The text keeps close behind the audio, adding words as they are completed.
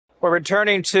We're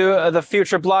returning to the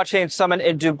Future Blockchain Summit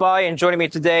in Dubai, and joining me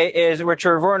today is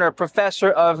Richard Werner,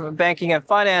 professor of banking and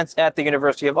finance at the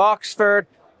University of Oxford.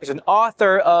 He's an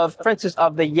author of Princess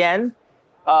of the Yen,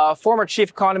 former chief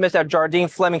economist at Jardine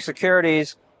Fleming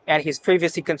Securities, and he's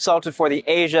previously consulted for the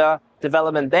Asia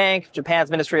Development Bank, Japan's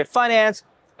Ministry of Finance,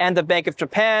 and the Bank of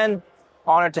Japan.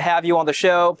 Honored to have you on the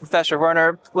show, Professor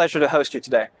Werner. Pleasure to host you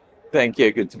today. Thank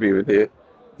you. Good to be with you.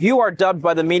 You are dubbed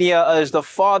by the media as the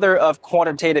father of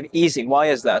quantitative easing. Why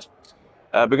is that?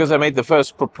 Because I made the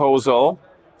first proposal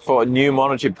for a new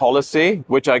monetary policy,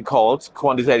 which I called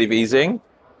quantitative easing,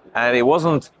 and it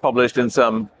wasn't published in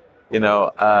some,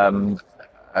 a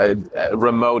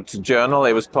remote journal.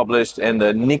 It was published in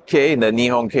the Nikkei, in the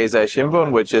Nihon Keizai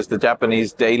Shimbun, which is the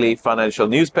Japanese daily financial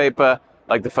newspaper,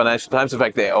 like the Financial Times. In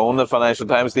fact, they own the Financial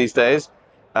Times these days.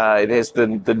 It is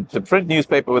the print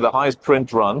newspaper with the highest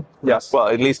print run. Yes. Well,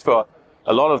 at least for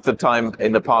a lot of the time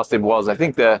in the past it was. I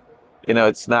think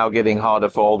it's now getting harder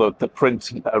for all the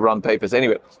print run papers.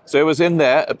 Anyway, so it was in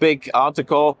there, a big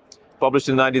article published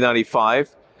in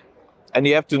 1995. And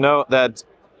you have to know that,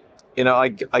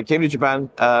 I came to Japan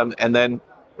and then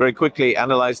very quickly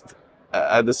analyzed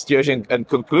the situation and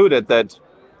concluded that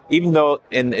even though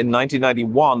in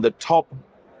 1991, the top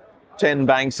 10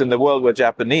 banks in the world were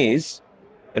Japanese,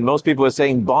 and most people are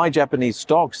saying, buy Japanese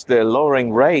stocks. They're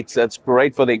lowering rates. That's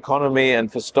great for the economy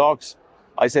and for stocks.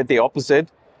 I said the opposite.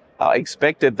 I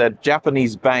expected that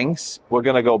Japanese banks were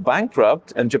going to go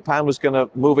bankrupt and Japan was going to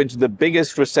move into the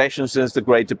biggest recession since the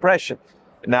Great Depression.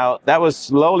 Now, that was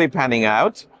slowly panning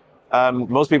out.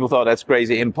 Most people thought that's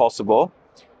crazy, impossible.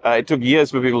 It took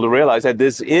years for people to realize that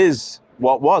this is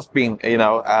what was being,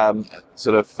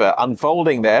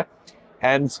 unfolding there.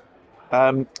 And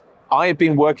I have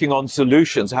been working on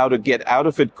solutions, how to get out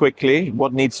of it quickly,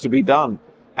 what needs to be done.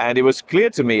 And it was clear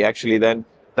to me actually then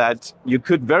that you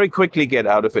could very quickly get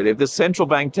out of it if the central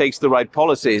bank takes the right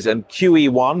policies. And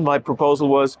QE1, my proposal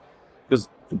was, because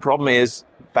the problem is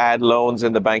bad loans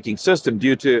in the banking system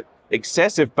due to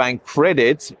excessive bank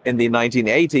credit in the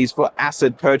 1980s for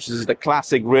asset purchases, the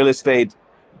classic real estate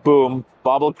boom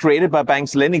bubble created by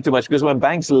banks lending too much. Because when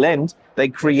banks lend, they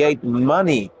create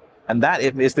money. And that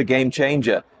is the game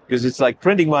changer. Because it's like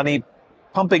printing money,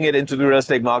 pumping it into the real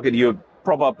estate market, you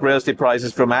prop up real estate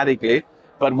prices dramatically.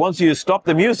 But once you stop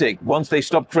the music, once they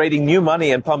stop creating new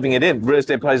money and pumping it in, real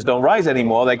estate prices don't rise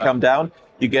anymore, they come down,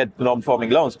 you get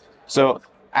non-performing loans. So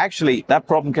actually, that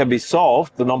problem can be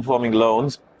solved, the non-performing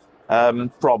loans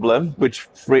problem, which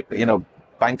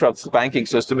bankrupts the banking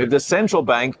system, if the central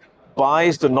bank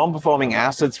buys the non-performing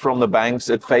assets from the banks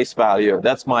at face value.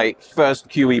 That's my first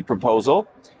QE proposal.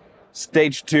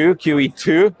 Stage 2,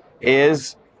 QE2,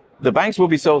 is the banks will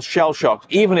be so shell-shocked,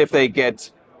 even if they get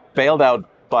bailed out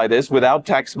by this without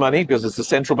tax money, because it's the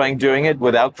central bank doing it,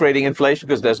 without creating inflation,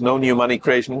 because there's no new money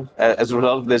creation as a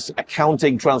result of this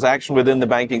accounting transaction within the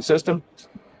banking system.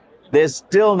 They're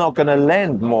still not going to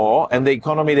lend more, and the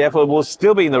economy, therefore, will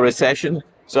still be in the recession.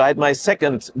 So I had my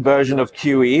second version of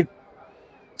QE,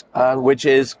 which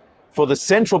is for the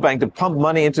central bank to pump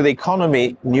money into the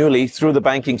economy newly through the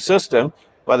banking system,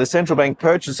 by the central bank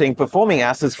purchasing performing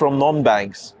assets from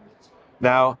non-banks.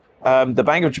 Now, the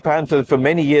Bank of Japan for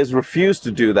many years refused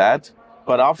to do that.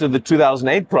 But after the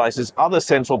 2008 crisis, other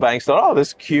central banks thought,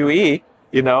 this QE,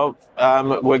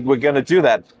 we're going to do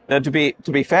that. Now, to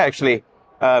be fair, actually,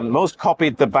 most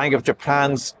copied the Bank of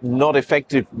Japan's not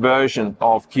effective version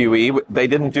of QE. They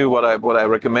didn't do what I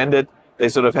recommended. They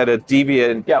sort of had a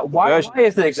deviant version. Why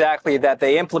is it exactly that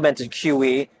they implemented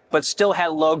QE but still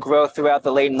had low growth throughout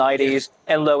the late 90s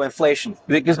and low inflation?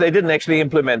 Because they didn't actually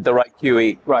implement the right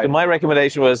QE. Right. So my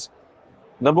recommendation was,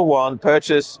 number one,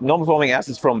 purchase non-performing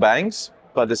assets from banks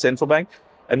by the central bank.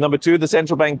 And number two, the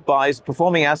central bank buys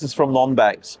performing assets from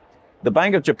non-banks. The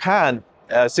Bank of Japan,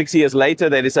 6 years later,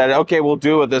 they decided, okay, we'll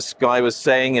do what this guy was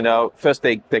saying. First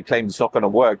they claimed it's not going to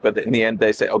work, but in the end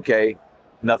they say, okay,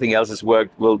 nothing else has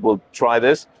worked. We'll try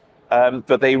this.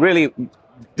 But they really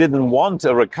didn't want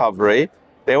a recovery.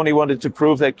 They only wanted to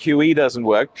prove that QE doesn't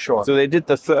work. Sure. So they did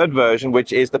the third version,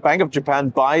 which is the Bank of Japan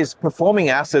buys performing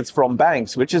assets from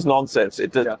banks, which is nonsense.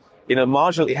 It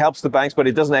marginally helps the banks, but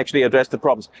it doesn't actually address the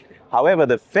problems. However,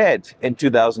 the Fed in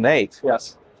 2008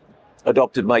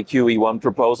 adopted my QE1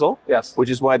 proposal, which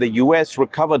is why the US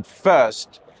recovered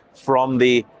first from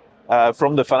the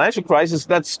financial crisis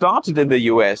that started in the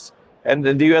US. And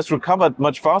then the US recovered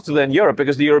much faster than Europe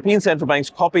because the European central banks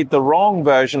copied the wrong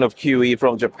version of QE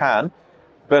from Japan.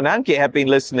 Bernanke had been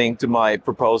listening to my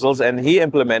proposals and he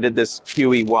implemented this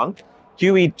QE1.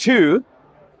 QE2,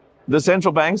 the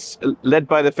central banks led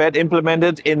by the Fed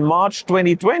implemented in March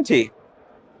 2020.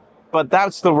 But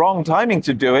that's the wrong timing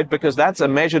to do it, because that's a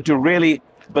measure to really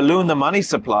balloon the money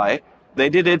supply. They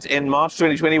did it in March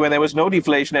 2020 when there was no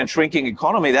deflation and shrinking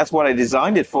economy. That's what I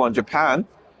designed it for in Japan.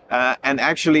 And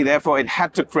actually, therefore, it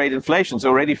had to create inflation. So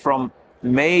already from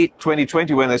May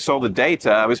 2020, when they saw the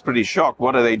data, I was pretty shocked.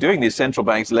 What are they doing, these central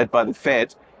banks led by the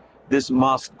Fed? This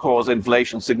must cause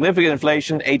inflation, significant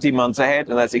inflation, 18 months ahead.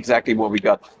 And that's exactly what we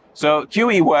got. So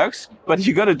QE works, but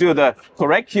you got to do the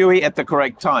correct QE at the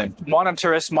correct time.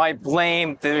 Monetarists might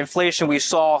blame the inflation we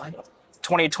saw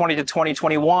 2020 to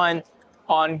 2021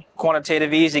 on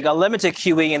quantitative easing, a limited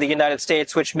QE in the United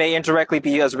States, which may indirectly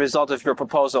be as a result of your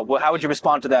proposal. Well, how would you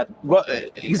respond to that? Well,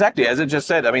 exactly. As I just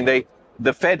said, I mean,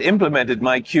 the Fed implemented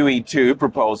my QE2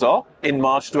 proposal in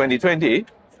March 2020,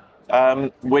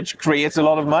 which creates a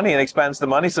lot of money and expands the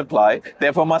money supply,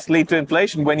 therefore must lead to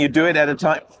inflation when you do it at a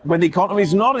time when the economy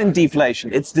is not in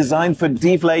deflation. It's designed for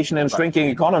deflation and shrinking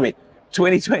economy.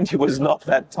 2020 was not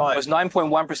that time. It was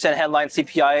 9.1% headline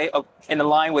CPI in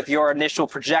line with your initial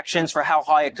projections for how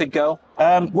high it could go?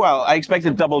 Well, I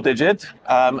expected double digit,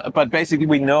 but basically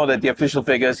we know that the official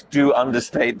figures do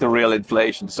understate the real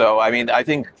inflation. So, I mean, I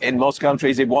think in most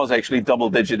countries it was actually double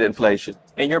digit inflation.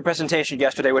 In your presentation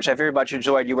yesterday, which I very much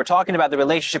enjoyed, you were talking about the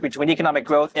relationship between economic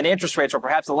growth and interest rates, or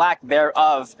perhaps the lack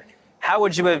thereof. How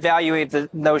would you evaluate the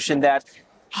notion that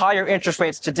higher interest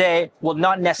rates today will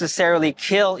not necessarily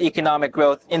kill economic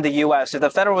growth in the U.S.? If the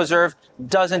Federal Reserve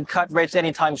doesn't cut rates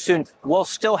anytime soon, we'll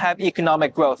still have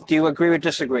economic growth. Do you agree or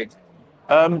disagree?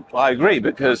 I agree,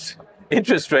 because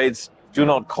interest rates do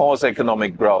not cause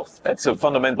economic growth. That's a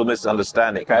fundamental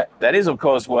misunderstanding. Okay. That is, of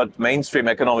course, what mainstream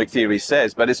economic theory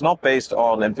says, but it's not based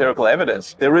on empirical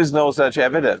evidence. There is no such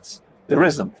evidence. There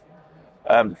isn't.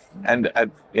 I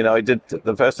did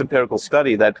the first empirical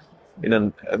study that in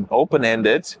an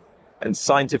open-ended and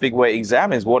scientific way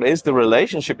examines what is the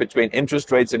relationship between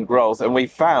interest rates and growth. And we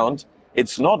found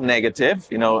it's not negative,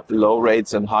 low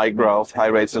rates and high growth, high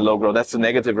rates and low growth. That's a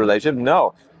negative relationship.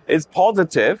 No, it's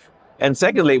positive. And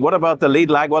secondly, what about the lead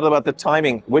lag? What about the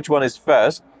timing? Which one is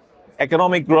first?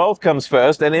 Economic growth comes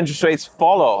first and interest rates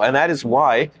follow. And that is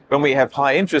why when we have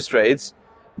high interest rates,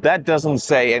 that doesn't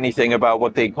say anything about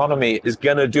what the economy is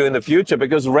going to do in the future,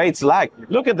 because rates lag.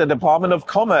 Look at the Department of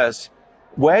Commerce.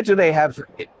 Where do they have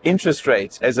interest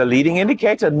rates? As a leading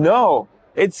indicator? No,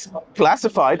 it's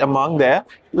classified among their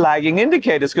lagging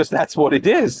indicators, because that's what it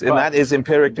is. And that is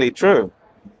empirically true.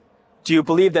 Do you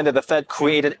believe then that the Fed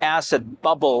created asset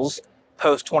bubbles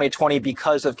post-2020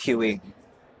 because of QE?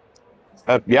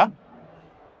 Yeah.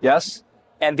 Yes?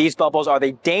 And these bubbles, are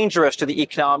they dangerous to the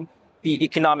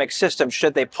economic system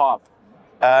should they pop?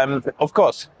 Of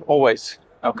course, always.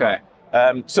 Okay.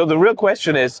 So the real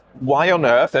question is, why on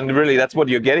earth, and really that's what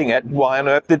you're getting at, why on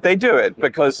earth did they do it?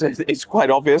 Because it's quite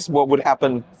obvious what would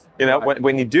happen,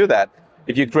 when you do that.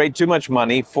 If you create too much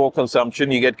money for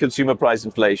consumption, you get consumer price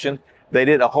inflation. They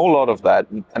did a whole lot of that.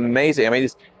 Amazing. I mean,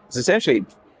 it's essentially,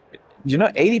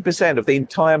 80% of the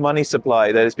entire money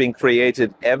supply that is being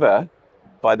created ever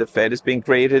by the Fed is being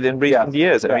created in recent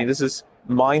years. I mean, this is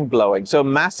mind-blowing. So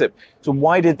massive. So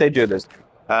why did they do this?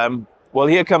 Well,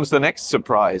 here comes the next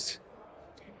surprise.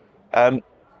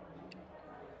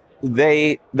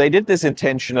 They did this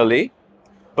intentionally,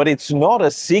 but it's not a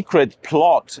secret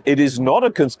plot. It is not a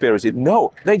conspiracy.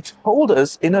 No, they told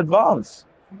us in advance.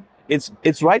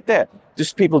 It's right there.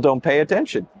 Just people don't pay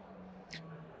attention.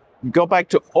 Go back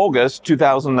to August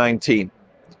 2019.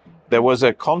 There was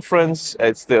a conference.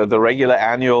 It's the regular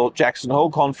annual Jackson Hole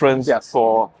conference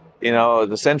for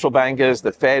the central bankers,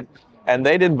 the Fed, and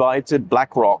they'd invited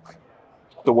BlackRock,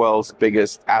 the world's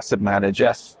biggest asset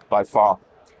manager by far.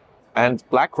 And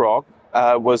BlackRock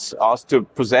was asked to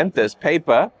present this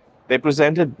paper. They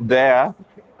presented their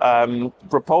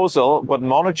proposal, what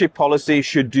monetary policy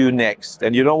should do next.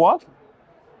 And you know what?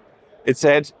 It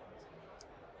said,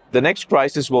 the next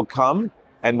crisis will come,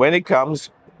 and when it comes,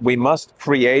 we must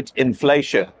create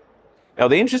inflation. Now,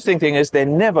 the interesting thing is they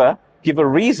never give a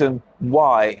reason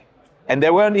why. And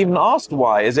they weren't even asked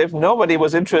why, as if nobody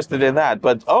was interested in that.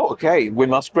 But, okay, we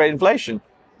must create inflation.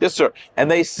 Yes, sir.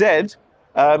 And they said,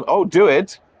 do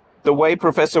it the way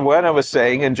Professor Werner was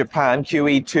saying in Japan,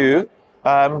 QE2.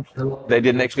 They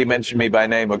didn't actually mention me by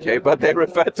name, okay, but they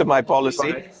referred to my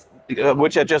policy,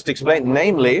 which I just explained,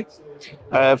 namely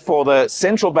for the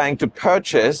central bank to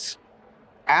purchase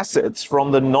assets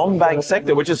from the non-bank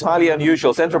sector, which is highly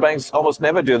unusual. Central banks almost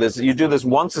never do this. You do this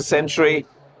once a century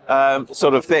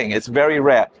sort of thing. It's very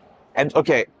rare. And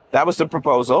okay, that was the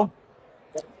proposal.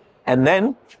 And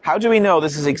then how do we know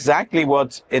this is exactly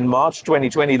what in March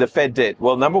 2020 the Fed did?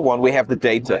 Well, number one, we have the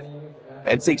data.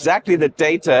 It's exactly the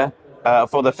data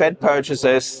for the Fed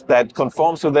purchases that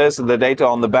conforms to this and the data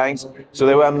on the banks. So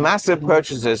there were massive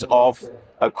purchases of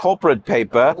corporate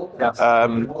paper, Yes.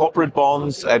 corporate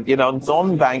bonds, and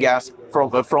non-bank assets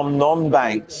from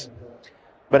non-banks.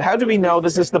 But how do we know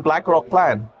this is the BlackRock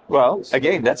plan? Well,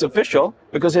 again, that's official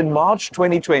because in March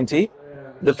 2020,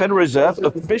 the Federal Reserve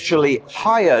officially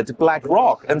hired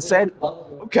BlackRock and said,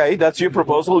 okay, that's your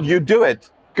proposal, you do it.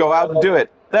 Go out and do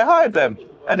it. They hired them.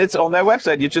 And it's on their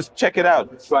website. You just check it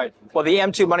out. Right. Well, the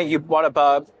M2 money you brought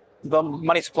up, the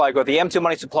money supply growth. The M2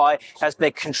 money supply has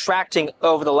been contracting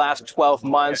over the last 12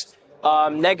 months.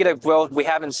 Negative growth we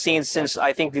haven't seen since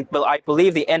I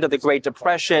believe the end of the Great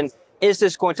Depression. Is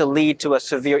this going to lead to a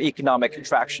severe economic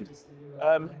contraction?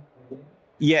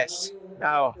 Yes.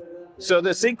 Now, so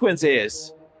the sequence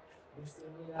is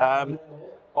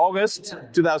August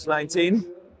 2019.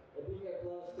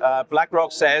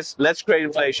 BlackRock says, let's create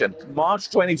inflation. March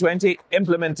 2020,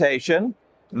 implementation,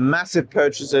 massive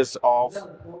purchases of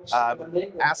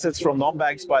assets from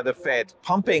non-banks by the Fed,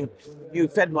 pumping new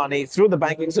Fed money through the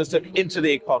banking system into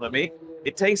the economy.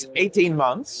 It takes 18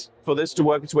 months for this to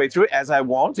work its way through, as I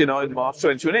want. In March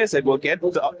 2020, I said, we'll get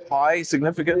high,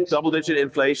 significant double-digit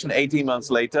inflation 18 months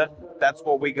later. That's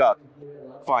what we got.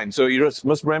 Fine. So you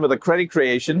must remember the credit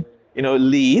creation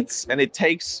leads, and it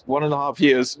takes 1.5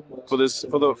 years for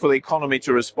the economy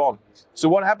to respond. So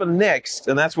what happened next,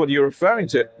 and that's what you're referring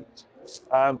to,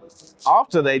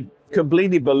 after they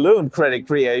completely ballooned credit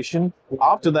creation,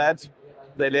 after that,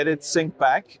 they let it sink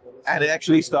back, and it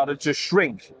actually started to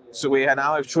shrink. So we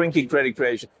now have shrinking credit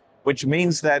creation, which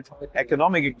means that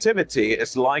economic activity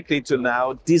is likely to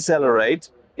now decelerate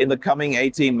in the coming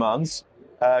 18 months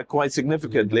quite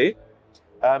significantly.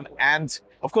 And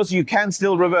of course, you can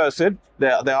still reverse it.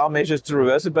 There are measures to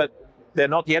reverse it, but they're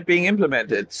not yet being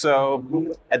implemented.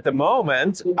 So at the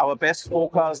moment, our best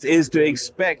forecast is to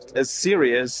expect a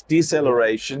serious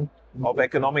deceleration of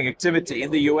economic activity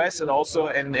in the US and also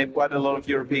in quite a lot of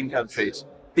European countries.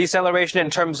 Deceleration in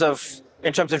terms of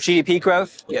GDP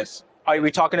growth? Yes. Are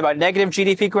we talking about negative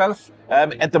GDP growth?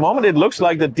 At the moment, it looks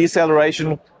like the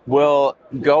deceleration will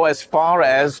go as far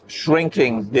as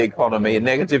shrinking the economy,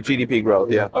 negative GDP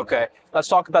growth. Yeah. Okay. Let's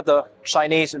talk about the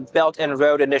Chinese Belt and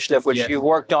Road Initiative, which you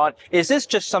worked on. Is this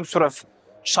just some sort of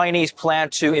Chinese plan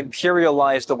to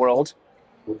imperialize the world?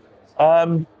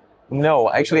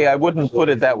 No, actually, I wouldn't put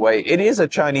it that way. It is a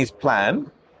Chinese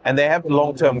plan, and they have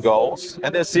long-term goals,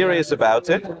 and they're serious about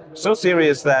it. So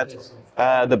serious that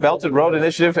the Belt and Road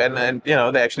Initiative, and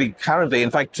they actually currently,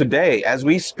 in fact, today, as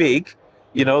we speak,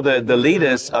 the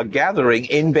leaders are gathering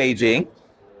in Beijing.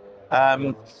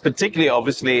 Particularly,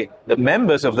 obviously, the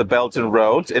members of the Belt and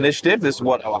Road Initiative. This is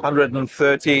what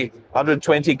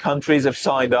 120 countries have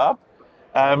signed up.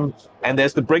 And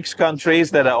there's the BRICS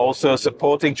countries that are also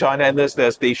supporting China. And there's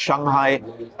the Shanghai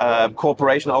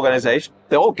Cooperation Organization.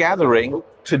 They're all gathering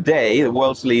today, the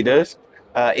world's leaders,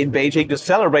 in Beijing to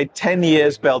celebrate 10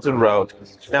 years Belt and Road.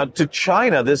 Now, to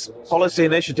China, this policy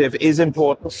initiative is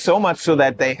important, so much so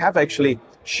that they have actually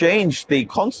changed the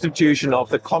constitution of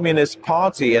the Communist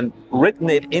Party and written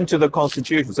it into the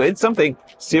constitution. So it's something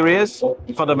serious,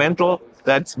 fundamental,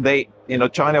 that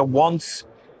China wants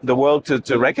the world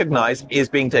to recognize is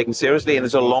being taken seriously, and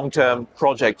it's a long-term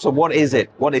project. So what is it?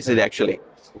 What is it actually?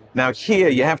 Now here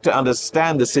you have to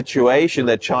understand the situation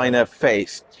that China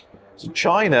faced. So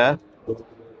China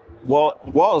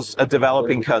was a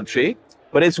developing country,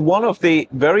 but it's one of the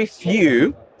very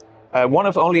few, one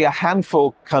of only a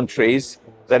handful countries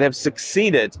that have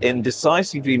succeeded in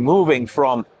decisively moving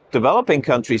from developing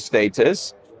country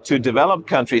status to developed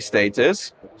country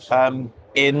status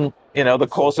in the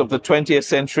course of the 20th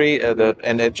century,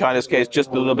 and in China's case,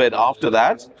 just a little bit after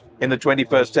that, in the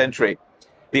 21st century.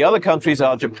 The other countries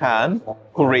are Japan,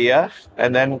 Korea,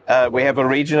 and then we have a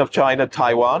region of China,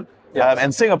 Taiwan,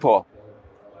 and Singapore.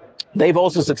 They've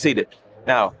also succeeded.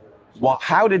 Now,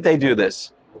 how did they do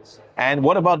this? And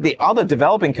what about the other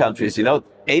developing countries?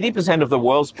 80% of the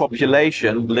world's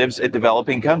population lives in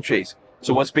developing countries.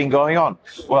 So what's been going on?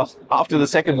 Well, after the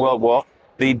Second World War,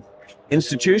 the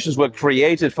institutions were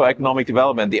created for economic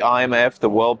development, the IMF, the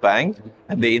World Bank,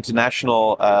 and the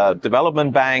international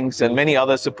development banks, and many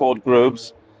other support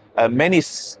groups, many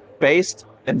based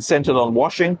and centered on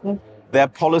Washington. Their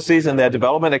policies and their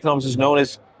development economics is known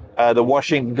as the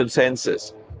Washington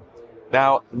Consensus.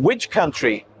 Now, which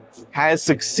country has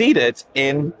succeeded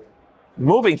in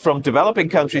moving from developing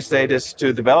country status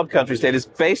to developed country status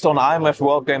based on IMF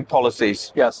World Bank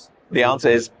policies? Yes. The answer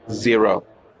is zero.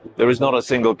 There is not a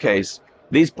single case.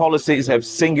 These policies have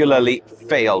singularly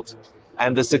failed.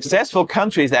 And the successful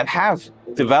countries that have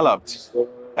developed,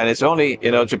 and it's only,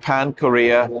 Japan,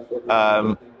 Korea,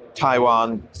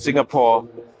 Taiwan, Singapore,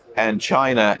 and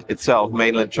China itself,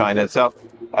 mainland China itself.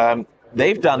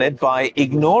 They've done it by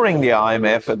ignoring the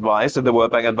IMF advice and the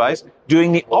World Bank advice,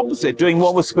 doing the opposite, doing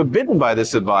what was forbidden by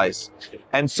this advice.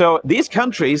 And so these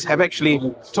countries have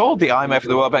actually told the IMF and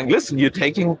the World Bank, listen, you're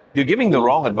giving the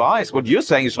wrong advice. What you're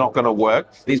saying is not going to work.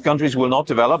 These countries will not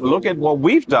develop. Look at what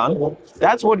we've done.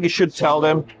 That's what you should tell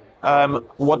them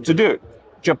what to do.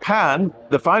 Japan,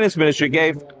 the finance ministry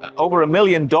gave over $1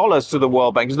 million to the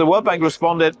World Bank. The World Bank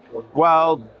responded,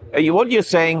 well, what you're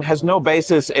saying has no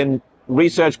basis in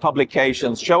research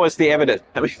publications. Show us the evidence.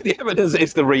 I mean, the evidence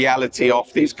is the reality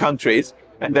of these countries.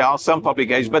 And there are some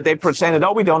publications, but they pretended,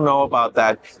 oh, we don't know about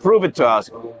that. Prove it to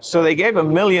us. So they gave $1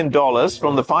 million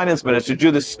from the finance minister to do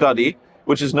this study,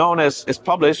 which is known as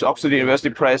published, Oxford University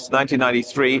Press,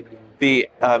 1993, the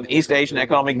East Asian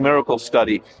Economic Miracle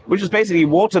Study, which is basically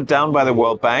watered down by the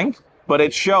World Bank, but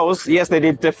it shows, yes, they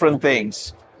did different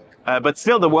things. But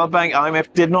still, the World Bank,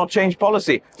 IMF did not change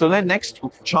policy. So then next,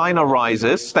 China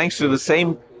rises, thanks to the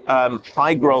same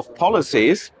high growth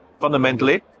policies,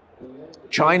 fundamentally.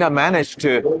 China managed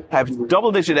to have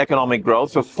double-digit economic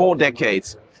growth for 4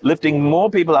 decades, lifting more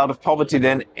people out of poverty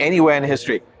than anywhere in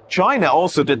history. China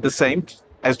also did the same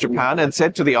as Japan and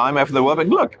said to the IMF and the World Bank,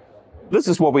 look, this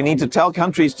is what we need to tell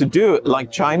countries to do,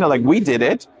 like China, like we did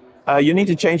it. You need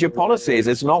to change your policies.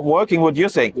 It's not working what you're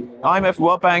saying. IMF,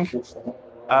 World Bank,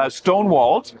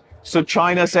 stonewalled. So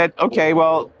China said, okay,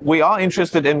 well, we are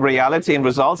interested in reality and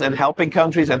results and helping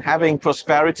countries and having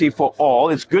prosperity for all.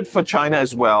 It's good for China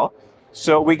as well.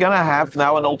 So we're going to have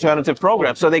now an alternative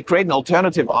program. So they create an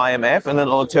alternative IMF and an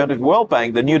alternative World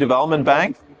Bank, the New Development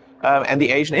Bank, and the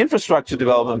Asian Infrastructure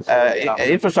Development,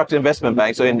 Infrastructure Investment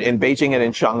Bank, so in Beijing and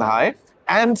in Shanghai,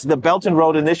 and the Belt and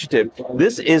Road Initiative.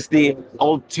 This is the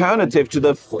alternative to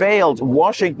the failed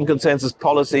Washington consensus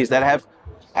policies that have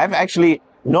actually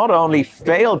not only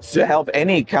failed to help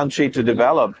any country to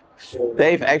develop,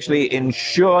 they've actually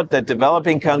ensured that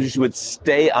developing countries would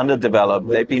stay underdeveloped.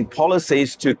 They've been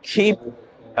policies to keep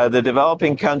the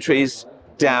developing countries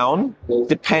down,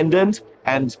 dependent,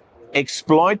 and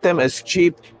exploit them as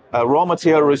cheap raw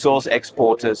material resource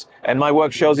exporters. And my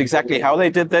work shows exactly how they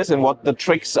did this and what the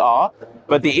tricks are.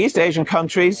 But the East Asian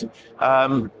countries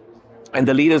and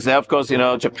the leaders there, of course, you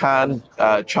know, Japan,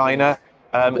 China,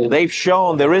 they've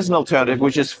shown there is an alternative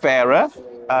which is fairer,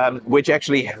 which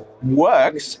actually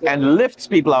works and lifts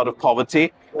people out of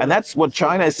poverty. And that's what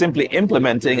China is simply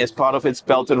implementing as part of its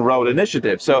Belt and Road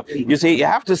Initiative. So you see, you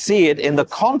have to see it in the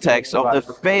context of the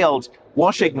failed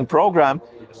Washington program,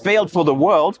 failed for the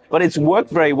world, but it's worked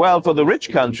very well for the rich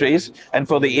countries and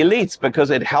for the elites because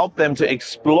it helped them to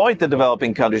exploit the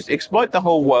developing countries, exploit the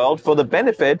whole world for the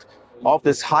benefit of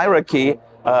this hierarchy,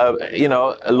 you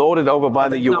know, lorded over by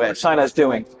the US. Not what China's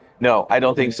doing. No, I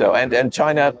don't think so. And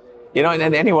China, you know,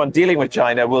 and anyone dealing with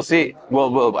China will see,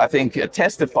 will I think,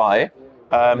 testify.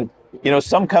 You know,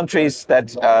 some countries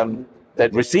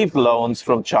that received loans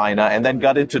from China and then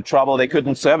got into trouble, they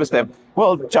couldn't service them.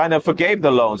 Well, China forgave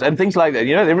the loans and things like that.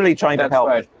 You know, they're really trying to help.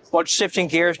 Right. Well, shifting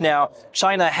gears now,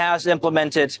 China has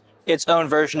implemented its own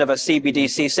version of a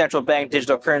CBDC, central bank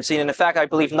digital currency. And in fact, I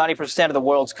believe 90% of the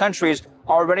world's countries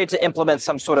are ready to implement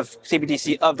some sort of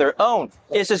CBDC of their own.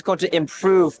 Is this going to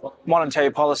improve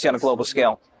monetary policy on a global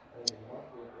scale?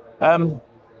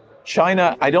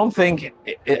 China, I don't think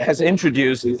it has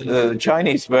introduced the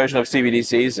Chinese version of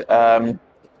CBDCs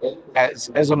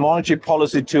as a monetary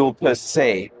policy tool per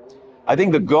se. I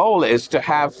think the goal is to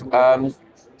have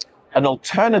an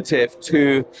alternative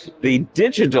to the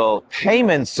digital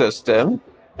payment system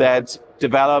that's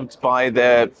developed by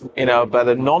the, you know, by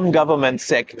the non-government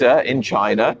sector in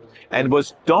China and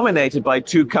was dominated by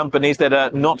 2 companies that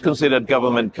are not considered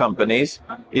government companies,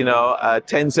 you know,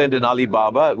 Tencent and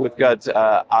Alibaba. We've got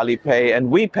Alipay and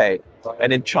WePay.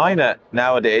 And in China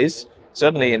nowadays,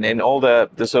 certainly in all the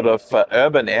sort of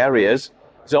urban areas,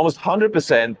 it's almost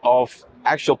 100% of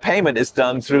actual payment is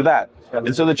done through that.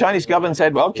 And so the Chinese government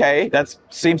said, well, okay, that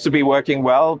seems to be working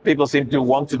well. People seem to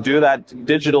want to do that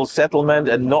digital settlement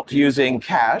and not using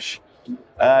cash.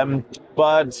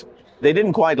 But they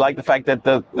didn't quite like the fact that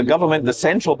the government, the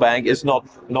central bank, is no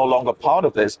longer part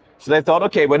of this. So they thought,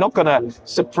 okay, we're not going to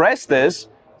suppress this,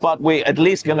 but we're at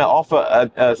least going to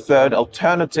offer a third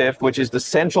alternative, which is the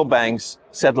central bank's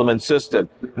settlement system.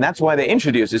 And that's why they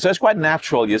introduced it. So it's quite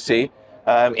natural, you see,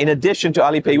 in addition to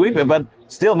Alipay, WePay, but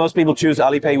still most people choose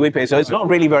Alipay, WePay, so it's not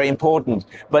really very important.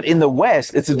 But in the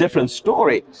West, it's a different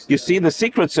story. You see the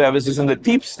secret services and the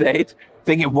deep state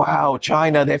thinking, wow,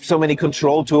 China, they have so many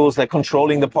control tools, they're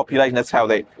controlling the population. That's how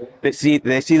they see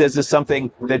this as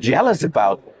something they're jealous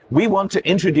about. We want to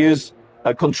introduce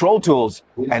control tools,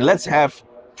 and let's have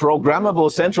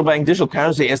programmable central bank digital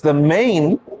currency as the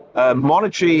main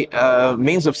monetary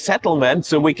means of settlement,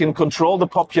 so we can control the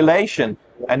population.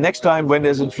 And next time when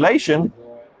there's inflation,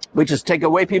 we just take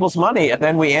away people's money and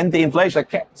then we end the inflation.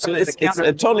 So it's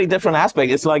a totally different aspect.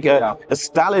 It's like a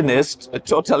Stalinist, a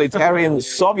totalitarian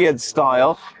Soviet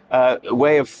style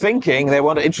way of thinking they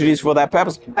want to introduce for that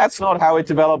purpose. That's not how it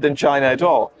developed in China at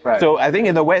all. Right. So I think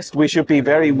in the West, we should be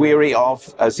very weary of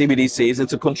CBDCs.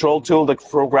 It's a control tool. The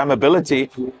programmability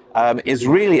is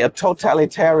really a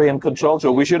totalitarian control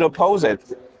tool. We should oppose it.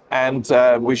 And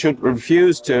we should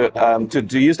refuse to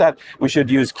use that. We should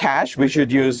use cash. We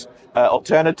should use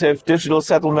alternative digital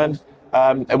settlement.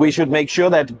 And we should make sure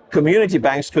that community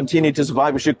banks continue to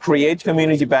survive. We should create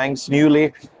community banks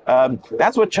newly.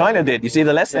 That's what China did. You see,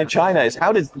 the lesson in China is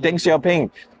how did Deng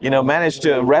Xiaoping, manage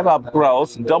to rev up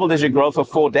growth, double-digit growth for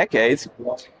 4 decades?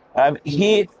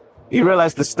 He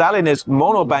realized the Stalinist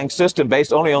monobank system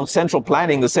based only on central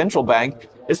planning, the central bank,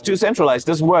 is too centralized,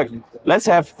 doesn't work. Let's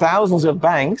have thousands of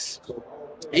banks.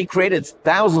 He created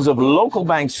thousands of local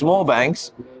banks, small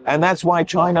banks, and that's why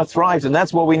China thrives, and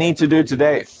that's what we need to do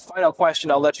today. Final question,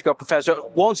 I'll let you go, Professor.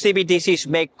 Won't CBDCs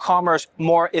make commerce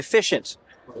more efficient?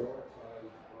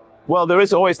 Well, there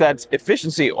is always that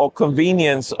efficiency or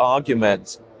convenience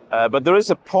argument, but there is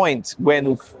a point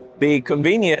when the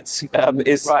convenience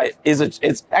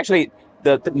it's actually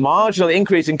the marginal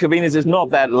increase in convenience is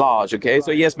not that large. Okay,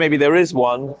 so yes, maybe there is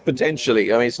one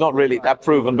potentially. I mean, it's not really that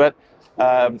proven, but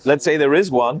let's say there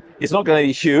is one. It's not going to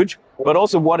be huge, but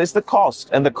also what is the cost?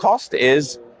 And the cost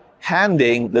is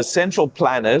handing the central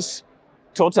planners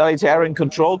totalitarian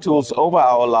control tools over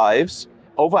our lives,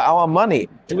 over our money.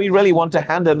 Do we really want to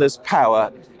hand them this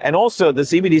power? And also the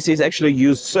CBDCs actually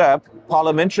usurp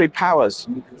parliamentary powers,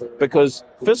 because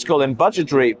fiscal and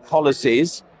budgetary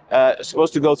policies are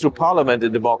supposed to go through parliament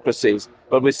in democracies.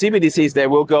 But with CBDCs, they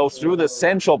will go through the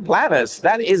central planners.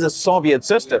 That is a Soviet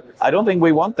system. I don't think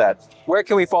we want that. Where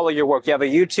can we follow your work? You have a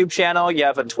YouTube channel, you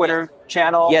have a Twitter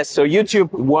channel. Yes, so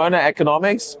YouTube, Werner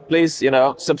Economics. Please,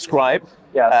 subscribe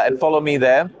and follow me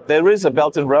there. There is a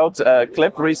Belt and Road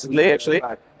clip recently, actually.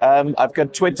 Right. I've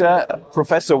got Twitter,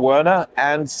 Professor Werner,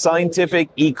 and Scientific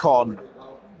Econ.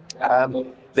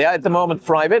 They are at the moment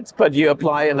private, but you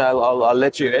apply and I'll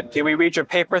let you in. Can we read your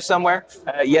paper somewhere?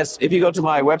 Yes, if you go to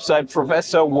my website,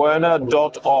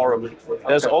 professorwerner.org,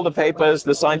 there's all the papers,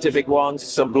 the scientific ones,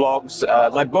 some blogs.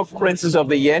 My book, Princes of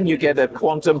the Yen, you get at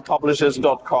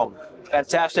quantumpublishers.com.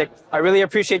 Fantastic. I really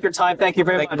appreciate your time. Thank you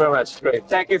very much. Thank you very much. Great.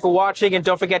 Thank you for watching, and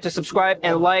don't forget to subscribe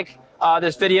and like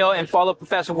this video and follow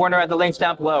Professor Werner at the links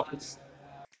down below.